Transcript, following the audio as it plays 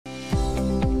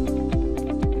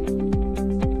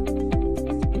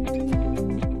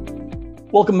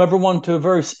Welcome, everyone, to a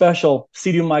very special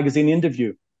CDO Magazine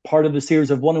interview, part of the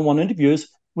series of one-on-one interviews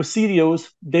with CDOs,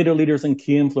 data leaders, and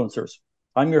key influencers.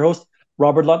 I'm your host,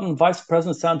 Robert Lutton, Vice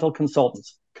President of Sandhill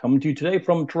Consultants, coming to you today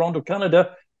from Toronto,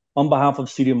 Canada, on behalf of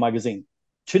CDO Magazine.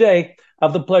 Today, I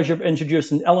have the pleasure of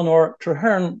introducing Eleanor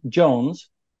Treharne-Jones,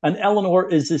 and Eleanor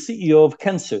is the CEO of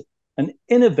Kensu, an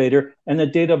innovator in the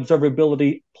data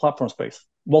observability platform space.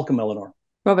 Welcome, Eleanor.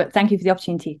 Robert, thank you for the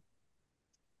opportunity.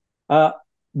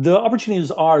 The opportunity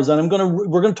is ours, and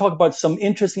we're going to talk about some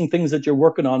interesting things that you're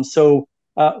working on. So,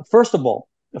 first of all,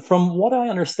 from what I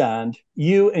understand,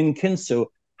 you and Kensu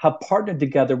have partnered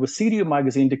together with CDO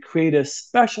Magazine to create a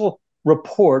special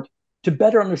report to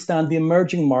better understand the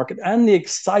emerging market and the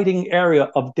exciting area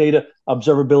of data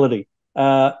observability.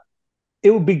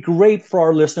 It would be great for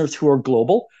our listeners who are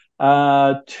global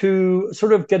to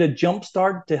sort of get a jump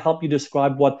start to help you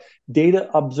describe what data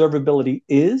observability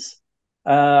is.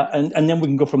 And then we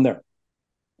can go from there.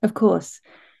 Of course.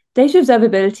 Data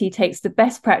observability takes the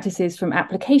best practices from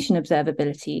application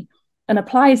observability and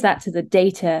applies that to the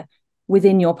data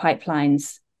within your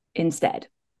pipelines instead.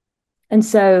 And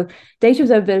so data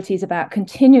observability is about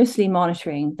continuously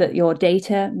monitoring that your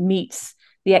data meets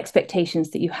the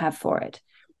expectations that you have for it.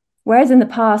 Whereas in the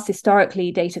past,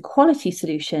 historically, data quality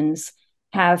solutions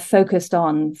have focused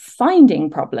on finding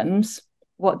problems,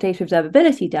 what data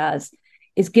observability does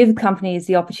is give companies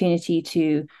the opportunity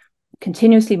to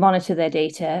continuously monitor their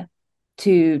data,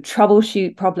 to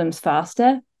troubleshoot problems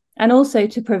faster, and also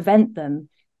to prevent them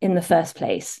in the first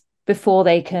place before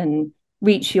they can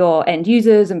reach your end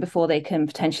users and before they can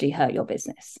potentially hurt your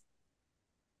business.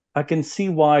 I can see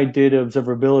why data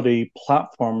observability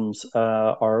platforms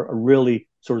are really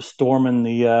sort of storming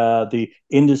the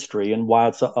industry and why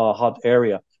it's a hot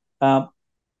area. Can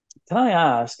I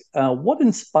ask, what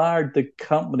inspired the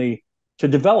company to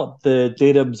develop the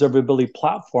data observability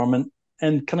platform?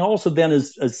 And can I also then,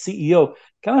 as CEO,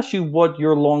 can I ask you what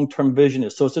your long-term vision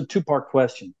is? So it's a two-part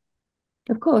question.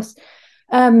 Of course.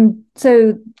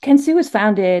 So Kensu was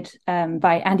founded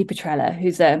by Andy Petrella,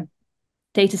 who's a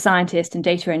data scientist and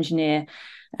data engineer,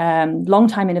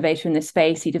 long-time innovator in this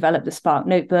space. He developed the Spark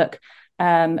notebook.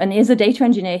 And as a data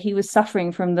engineer, he was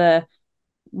suffering from the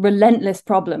relentless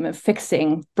problem of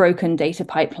fixing broken data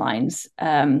pipelines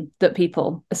that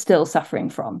people are still suffering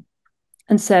from.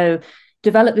 And so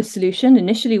developed this solution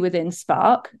initially within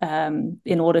Spark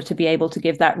in order to be able to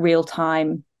give that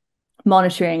real-time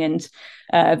monitoring and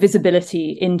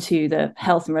visibility into the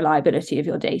health and reliability of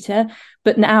your data.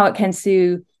 But now at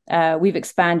Kensu, we've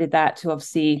expanded that to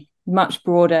obviously much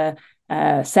broader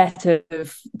set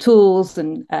of tools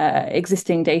and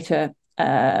existing data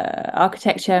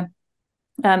architecture.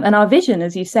 And our vision,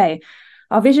 as you say,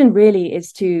 our vision really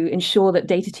is to ensure that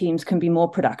data teams can be more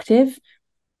productive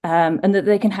and that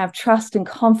they can have trust and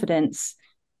confidence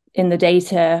in the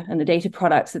data and the data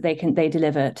products that they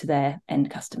deliver to their end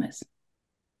customers.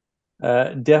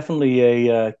 Definitely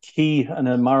a key and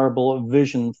admirable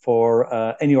vision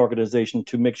for any organization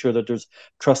to make sure that there's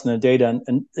trust in the data.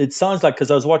 And it sounds like, because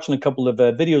I was watching a couple of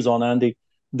videos on Andy,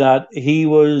 that he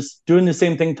was doing the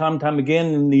same thing time and time again,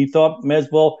 and he thought may as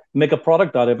well make a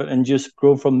product out of it and just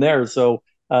grow from there. So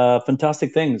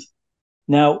fantastic things.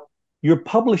 Now, you're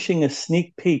publishing a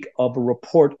sneak peek of a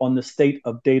report on the state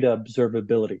of data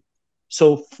observability.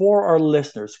 So for our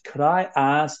listeners, could I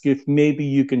ask if maybe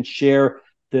you can share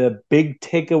the big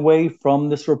takeaway from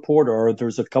this report, or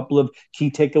there's a couple of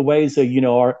key takeaways that,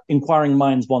 our inquiring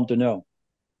minds want to know?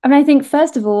 I mean, I think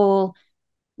first of all,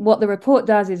 what the report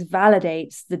does is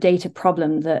validates the data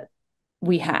problem that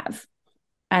we have.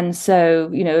 And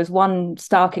so, as one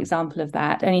stark example of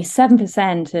that, only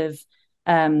 7% of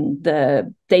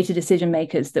the data decision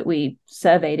makers that we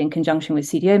surveyed in conjunction with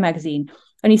CDO Magazine,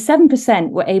 only 7%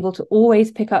 were able to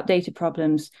always pick up data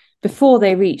problems before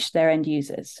they reached their end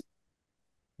users.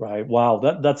 Right.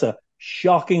 Wow. That's a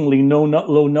shockingly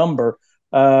low number.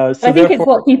 So I think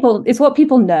it's what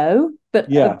people know, but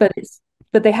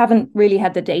they haven't really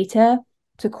had the data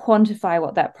to quantify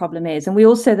what that problem is. And we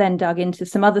also then dug into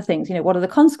some other things. What are the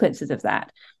consequences of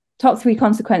that? Top 3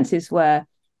 consequences were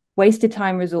wasted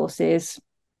time, resources,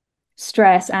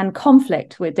 stress, and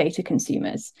conflict with data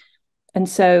consumers. And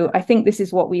so I think this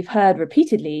is what we've heard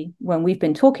repeatedly when we've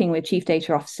been talking with chief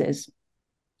data officers.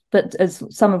 But as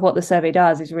some of what the survey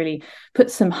does is really put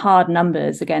some hard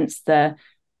numbers against the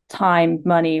time,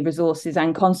 money, resources,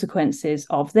 and consequences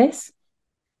of this.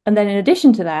 And then in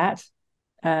addition to that,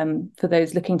 for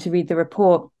those looking to read the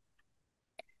report,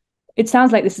 it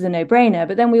sounds like this is a no-brainer,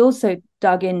 but then we also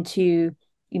dug into,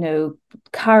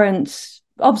 current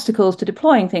obstacles to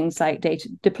deploying things like data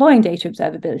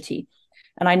observability.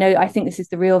 And I think this is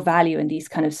the real value in these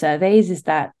kind of surveys, is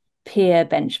that peer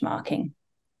benchmarking.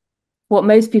 What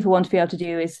most people want to be able to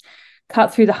do is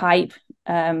cut through the hype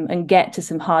and get to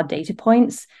some hard data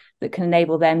points that can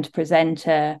enable them to present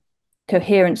a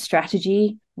coherent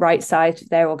strategy, right-sized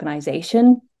their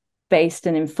organization, based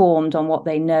and informed on what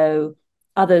they know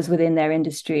others within their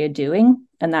industry are doing.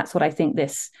 And that's what I think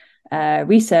this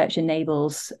research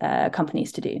enables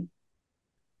companies to do.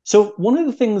 So one of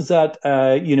the things that,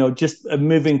 just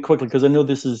moving quickly, because I know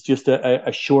this is just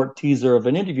a short teaser of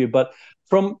an interview, but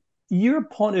from your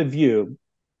point of view,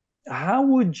 how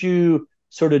would you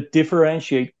sort of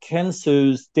differentiate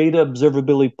Kensu's data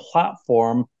observability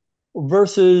platform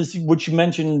versus what you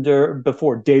mentioned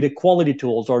before, data quality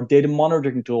tools or data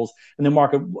monitoring tools in the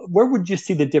market? Where would you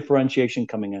see the differentiation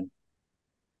coming in?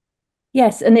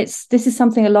 Yes, and this is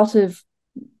something a lot of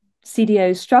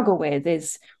CDOs struggle with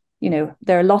is,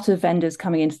 there are a lot of vendors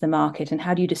coming into the market, and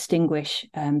how do you distinguish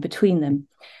between them?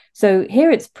 So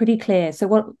here it's pretty clear. So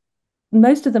what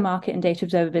most of the market in data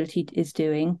observability is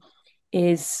doing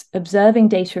is observing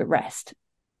data at rest.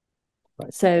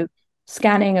 Right. So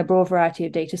scanning a broad variety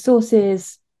of data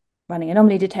sources, running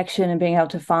anomaly detection, and being able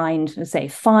to find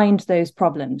those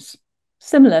problems,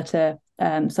 similar to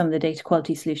some of the data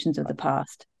quality solutions of the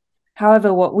past.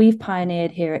 However, what we've pioneered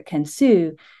here at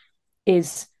Kensu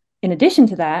is, in addition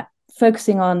to that,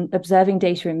 focusing on observing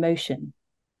data in motion.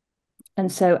 And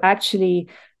so actually,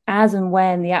 as and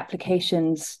when the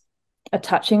applications are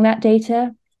touching that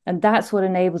data, and that's what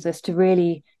enables us to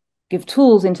really give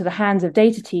tools into the hands of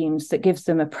data teams that gives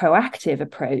them a proactive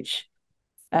approach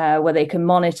where they can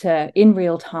monitor in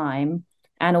real time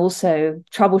and also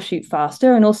troubleshoot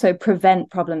faster and also prevent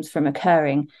problems from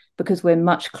occurring, because we're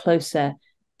much closer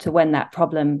to when that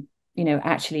problem,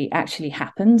 actually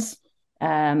happens.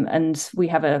 And we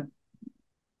have a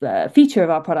feature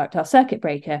of our product, our circuit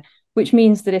breaker, which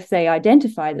means that if they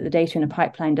identify that the data in a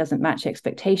pipeline doesn't match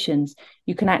expectations,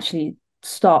 you can actually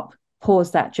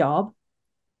pause that job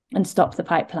and stop the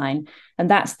pipeline. And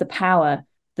that's the power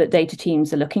that data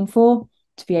teams are looking for,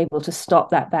 to be able to stop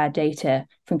that bad data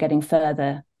from getting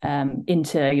further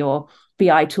into your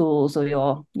BI tools or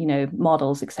your,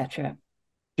 models, etc.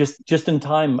 Just in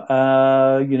time,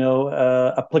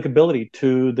 applicability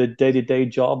to the day-to-day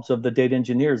jobs of the data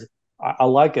engineers. I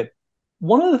like it.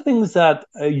 One of the things that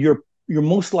you're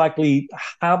most likely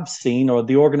have seen, or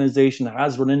the organization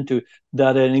has run into,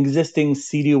 that an existing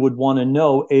CDO would want to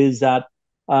know is that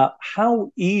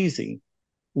how easy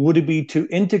would it be to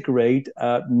integrate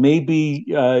maybe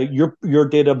your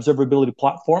data observability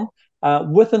platform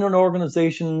within an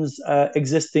organization's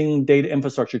existing data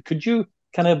infrastructure? Could you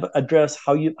kind of address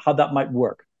how that might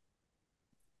work?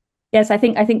 Yes, I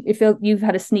think you've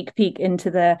had a sneak peek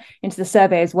into the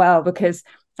survey as well, because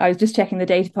I was just checking the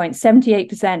data point.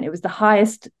 78%, it was the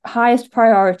highest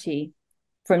priority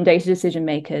from data decision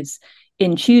makers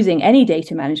in choosing any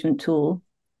data management tool,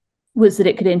 was that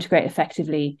it could integrate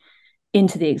effectively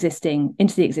into the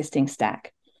existing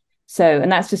stack. So, and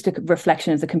that's just a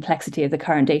reflection of the complexity of the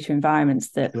current data environments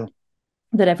that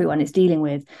everyone is dealing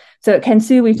with. So at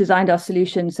Kensu, we've designed our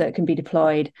solution so it can be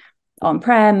deployed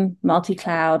on-prem,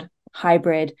 multi-cloud,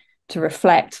 hybrid, to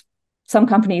reflect. Some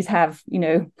companies have,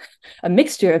 a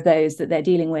mixture of those that they're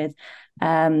dealing with.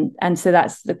 And so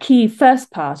that's the key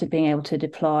first part of being able to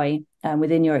deploy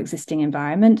within your existing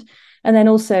environment. And then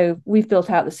also we've built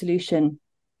out the solution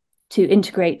to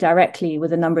integrate directly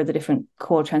with a number of the different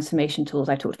core transformation tools.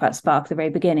 I talked about Spark at the very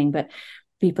beginning, but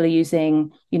people are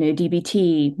using,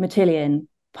 DBT, Matillion,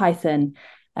 Python.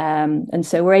 And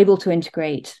so we're able to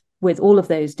integrate with all of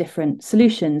those different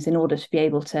solutions in order to be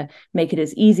able to make it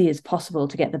as easy as possible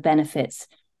to get the benefits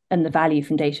and the value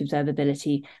from data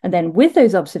observability. And then with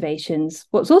those observations,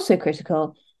 what's also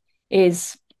critical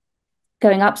is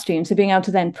going upstream. So being able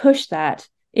to then push that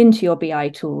into your BI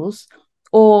tools,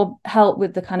 or help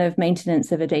with the kind of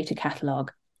maintenance of a data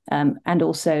catalog, and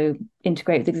also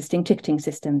integrate with existing ticketing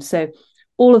systems. So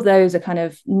all of those are kind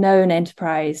of known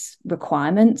enterprise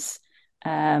requirements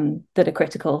that are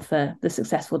critical for the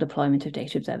successful deployment of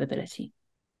data observability.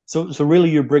 So really,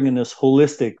 you're bringing this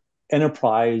holistic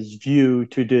enterprise view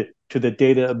to the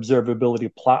data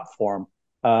observability platform,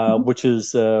 which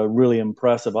is really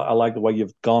impressive. I like the way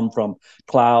you've gone from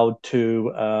cloud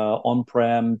to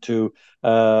on-prem to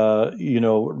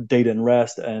data in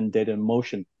rest and data in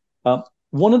motion.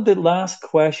 One of the last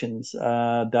questions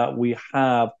that we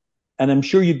have, and I'm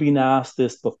sure you've been asked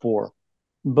this before,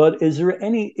 but is there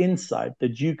any insight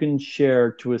that you can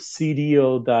share to a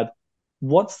CDO that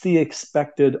what's the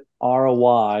expected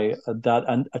ROI that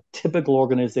a typical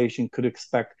organization could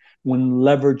expect when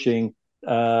leveraging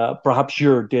perhaps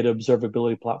your data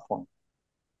observability platform?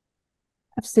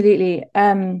 Absolutely.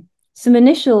 Some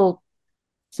initial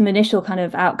kind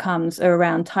of outcomes are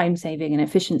around time saving and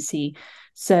efficiency.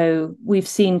 So we've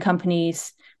seen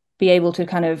companies be able to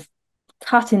kind of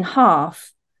cut in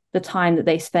half the time that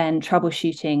they spend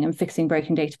troubleshooting and fixing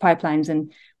broken data pipelines.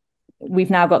 And we've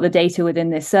now got the data within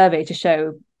this survey to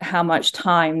show how much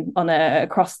time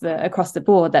across the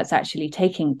board that's actually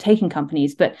taking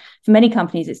companies. But for many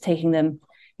companies, it's taking them,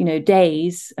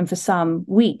 days, and for some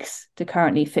weeks, to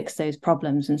currently fix those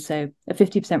problems. And so a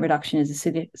 50% reduction is a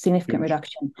significant Huge.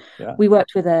 Reduction. Yeah. We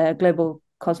worked with a global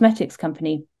cosmetics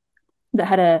company that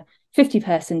had a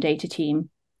 50-person data team.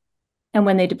 And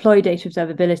when they deployed data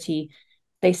observability,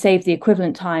 they saved the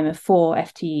equivalent time of 4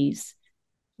 FTEs,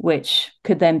 which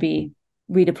could then be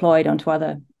redeployed onto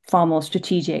other far more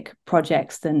strategic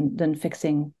projects than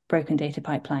fixing broken data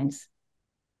pipelines.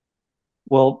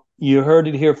 Well, you heard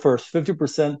it here first,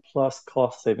 50% plus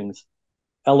cost savings.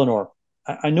 Eleanor,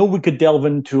 I know we could delve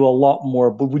into a lot more,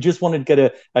 but we just wanted to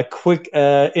get a quick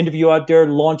interview out there,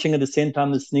 launching at the same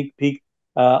time the sneak peek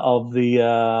of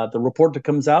the report that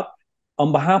comes out.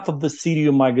 On behalf of the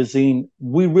CDO magazine,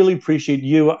 we really appreciate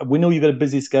you. We know you've got a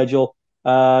busy schedule.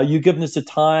 You giving us the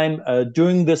time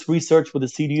doing this research with the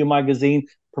CDO magazine,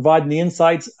 providing the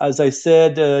insights. As I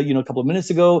said, a couple of minutes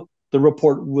ago, the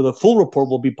full report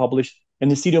will be published in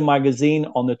the CDO magazine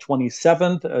on the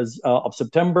 27th of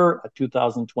September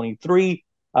 2023,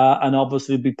 and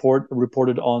obviously be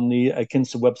reported on the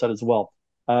Kensu website as well.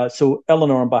 So,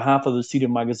 Eleanor, on behalf of the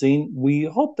CDO magazine, we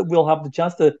hope that we'll have the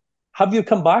chance to have you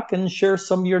come back and share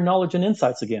some of your knowledge and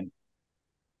insights again.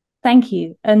 Thank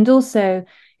you. And also,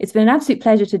 it's been an absolute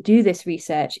pleasure to do this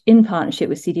research in partnership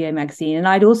with CDO magazine. And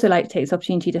I'd also like to take this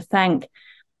opportunity to thank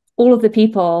all of the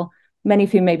people, many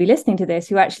of whom may be listening to this,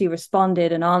 who actually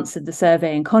responded and answered the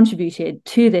survey and contributed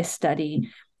to this study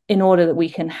in order that we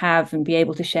can have and be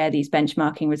able to share these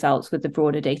benchmarking results with the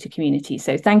broader data community.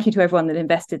 So thank you to everyone that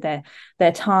invested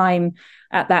their time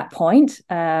at that point.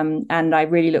 And I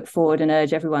really look forward and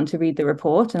urge everyone to read the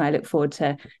report. And I look forward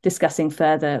to discussing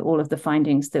further all of the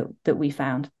findings that we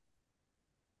found.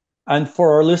 And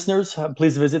for our listeners,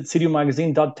 please visit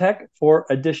cdmagazine.tech for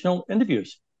additional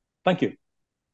interviews. Thank you.